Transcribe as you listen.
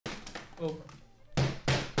Oh.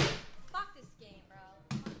 Fuck this game, bro.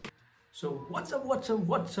 So what's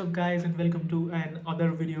up guys, and welcome to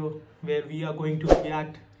another video where we are going to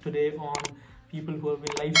react today on people who have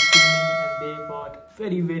been live streaming and they got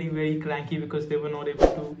very cranky because they were not able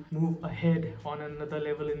to move ahead on another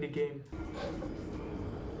level in the game.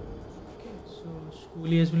 Okay, so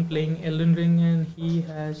Schoolie has been playing Elden Ring and he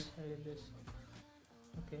has this.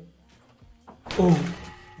 Okay. Oh,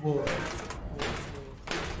 whoa.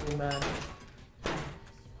 Oh man.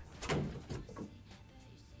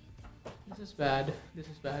 This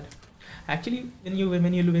is bad. Actually, when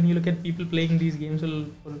you look at people playing these games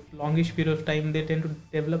for a longish period of time, they tend to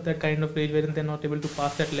develop that kind of rage wherein they're not able to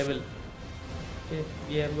pass that level. Okay,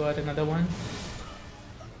 we have got another one.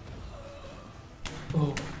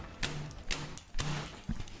 Oh.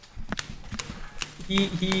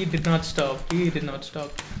 He did not stop.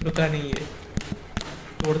 रुका नहीं है.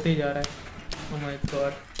 तोड़ते ही जा रहा है. Oh my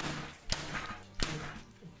god.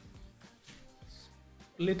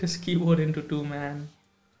 Split his keyboard into two, man.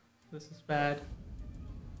 This is bad.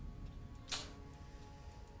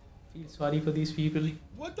 Feel sorry for these people.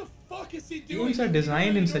 What the fuck is he doing? Games are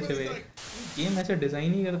designed in such a way. Game ऐसा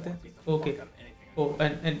design ही करते हैं. Okay. Oh,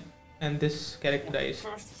 and this character dies.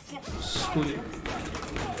 Schoolie.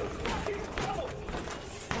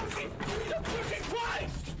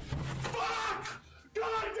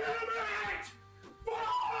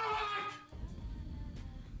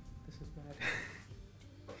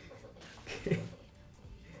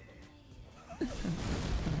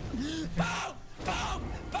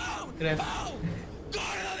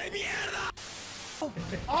 ¡Gordo de mierda! ¡Oh!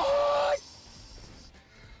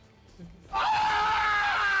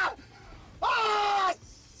 ¡Ah! ¡Ah!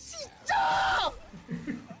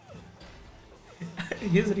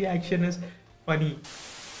 His reaction is funny.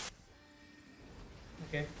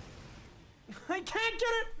 Okay. I can't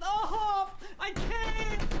get it off! I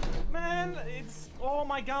can't! Man, it's... oh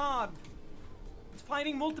my god!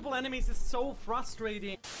 Fighting multiple enemies is so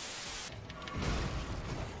frustrating.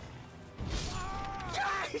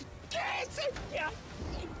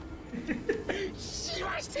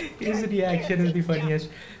 His reaction is the funniest.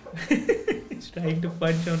 He's trying to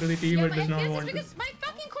punch onto the TV but does not want to. Because my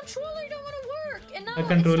fucking controller don't want to work. And now The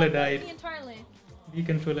controller it's not died. working entirely. The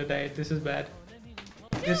controller died. This is bad.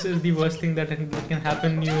 This is the worst thing that can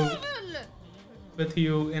happen with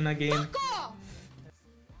you in a game. Fuck off!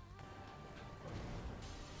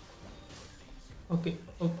 Okay.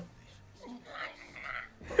 Oh.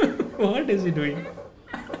 What is he doing?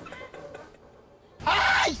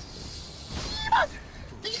 아이!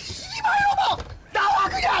 씨발 여보! 나와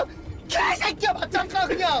그냥! 개새끼야 맞짱까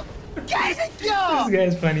그냥! 개새끼야! This guy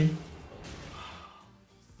is funny.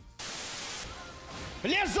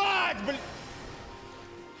 Лежать, блин!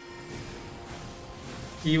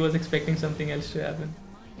 He was expecting something else to happen.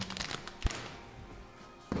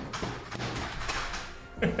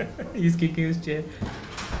 He's kicking his chair.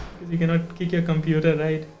 Because you cannot kick your computer,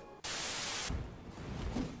 right?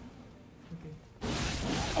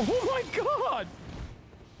 Oh my god!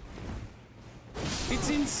 It's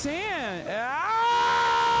insane!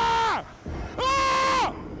 Ah!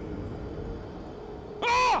 Ah!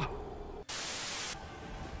 Ah!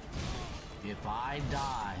 If I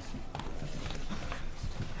die.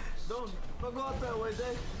 Don't go out that way,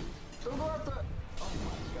 Dave. Don't go out that. Oh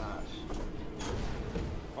my gosh.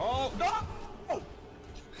 Oh no!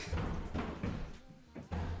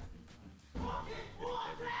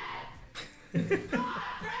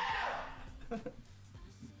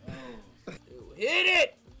 Hit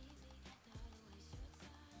it!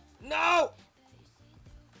 No!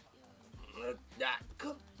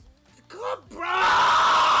 Come, bro!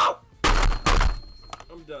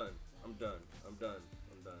 I'm done. I'm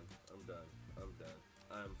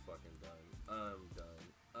fucking done. I am done.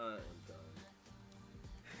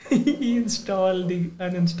 He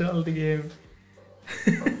uninstalled the game.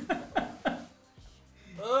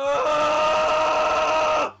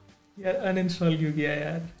 यार uninstall क्यों किया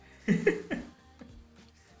यार?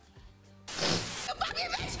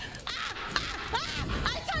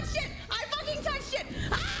 I touched it! I fucking touched it!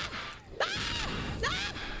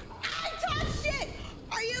 I touched it!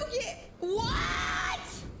 Are you what?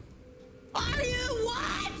 Are you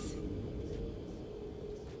what?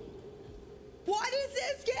 What is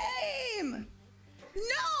this game?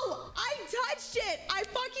 No! I touched it! I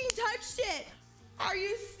fucking touched it! Are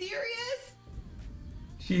you serious?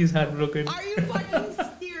 She is heartbroken. Are you fucking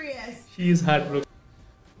serious? She is heartbroken.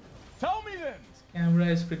 Tell me then! Camera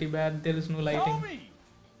is pretty bad. There is no Tell lighting. me!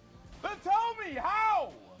 Then tell me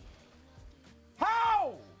how!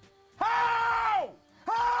 How? How?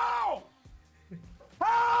 How?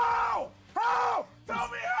 How?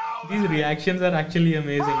 These reactions are actually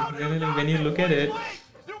amazing. When you look at it,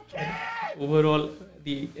 overall,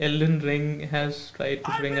 the Elden Ring has tried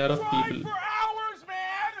to bring out of people.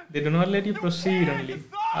 They do not let you proceed only.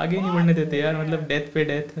 आगे नहीं बढ़ने देते यार, मतलब death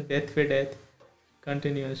पे death,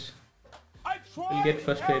 continuous. You'll get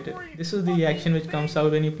frustrated. This is the reaction which comes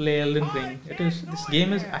out when you play Elden Ring. This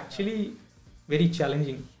game is actually very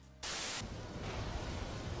challenging.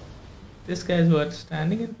 This guy is what?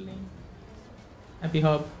 Standing and playing. Happy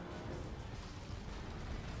hop.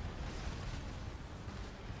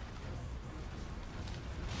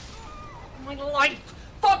 My life!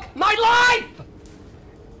 Fuck my life!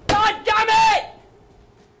 God damn it!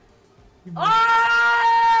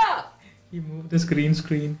 Ah! He moved the green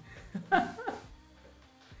screen.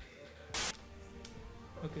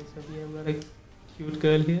 Okay, so we have got a cute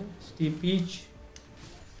girl here. Steve Peach.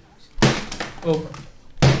 Oh.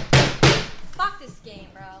 Fuck this game,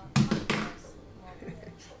 bro. Fuck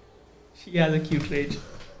this. She has a cute rage.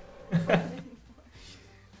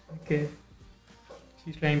 Okay.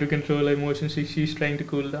 She's trying to control her emotions. She's trying to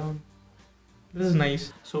cool down. This is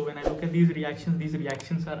nice. So when I look at these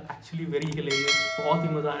reactions are actually very hilarious. बहुत ही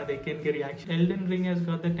मजा आया देख के इनके reaction. Elden Ring has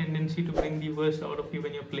got the tendency to bring the worst out of you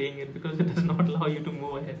when you're playing it because it does not allow you to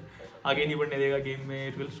move ahead. आगे नहीं बढ़ने देगा game में.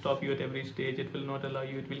 It will stop you at every stage. It will not allow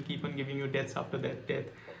you. It will keep on giving you deaths after that death.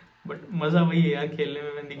 But मजा वही है यार खेलने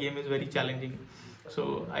में when the game is very challenging.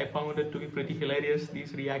 So I found it to be pretty hilarious.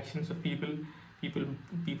 These reactions of people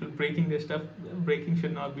breaking their stuff. Breaking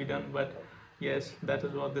should not be done, but yes, that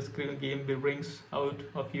is what this game brings out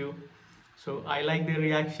of you. So I like their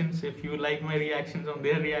reactions. If you like my reactions on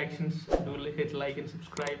their reactions, do hit like and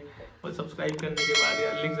subscribe. और subscribe करने के बाद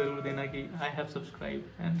यार link ज़रूर देना कि I have subscribed.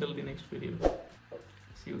 Until the next video.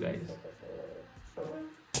 See you guys.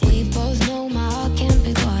 We both know my heart can't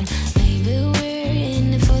be bought.